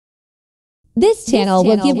This channel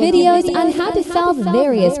will give videos on how to solve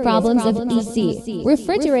various problems of EC,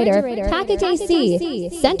 refrigerator, package AC,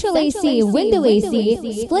 central AC, window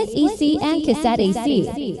AC, split EC, and cassette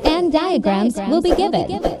AC, and diagrams will be given.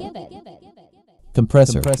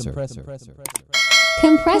 Compressor.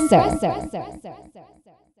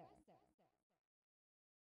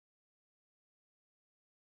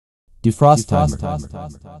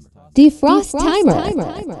 Defrost timer.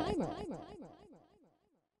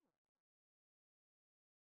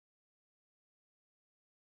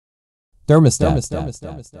 Thermostat.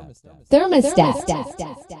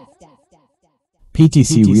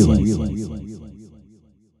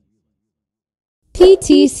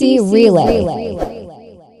 PTC relay.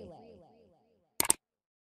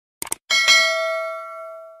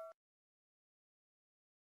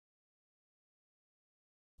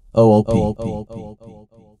 OLP.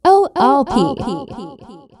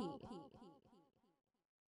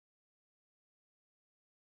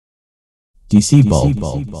 DC bulb.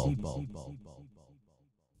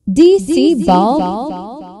 DC bulb.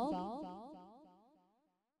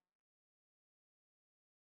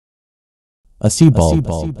 A C bulb.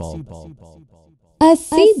 A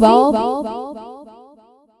C bulb.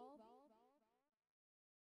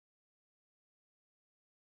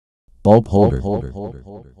 Bulb holder.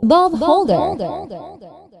 Bulb holder.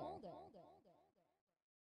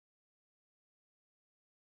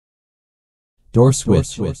 Door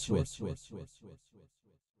switch.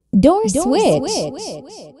 Door switch.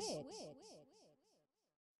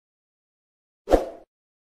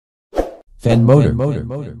 Fan motor.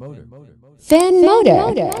 Fan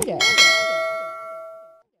motor.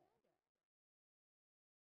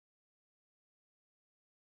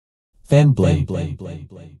 Fan blade.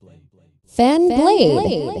 Fan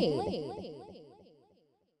blade.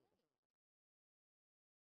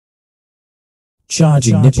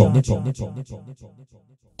 Charging nipple.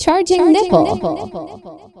 Charging nipple.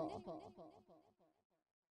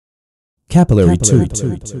 Capillary tube.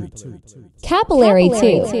 Capillary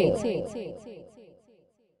tube.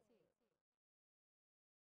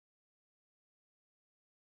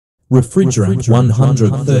 Refrigerant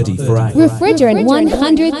 134A. Refrigerant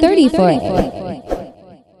 134A.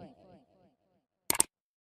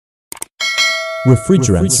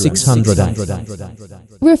 Refrigerant 600A.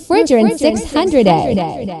 Refrigerant 600A.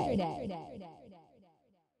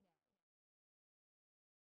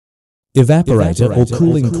 Evaporator or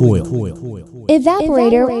cooling coil.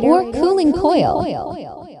 Evaporator or cooling coil.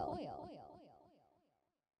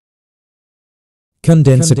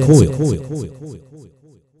 Condenser coil.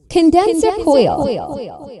 Condenser coil.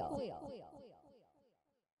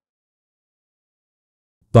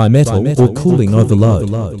 Bimetal or cooling overload.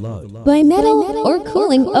 Bimetal or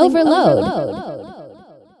cooling overload.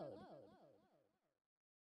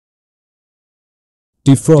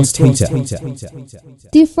 Defrost heater.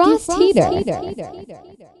 Defrost heater.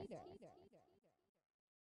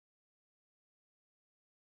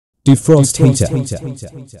 Defrost heater.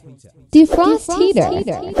 Defrost heater.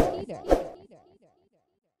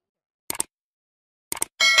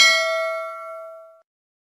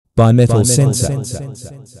 Bimetal sensor.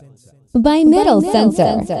 Bimetal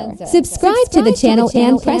sensor. Subscribe to the channel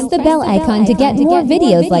and press the bell icon to get more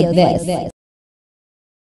videos like this.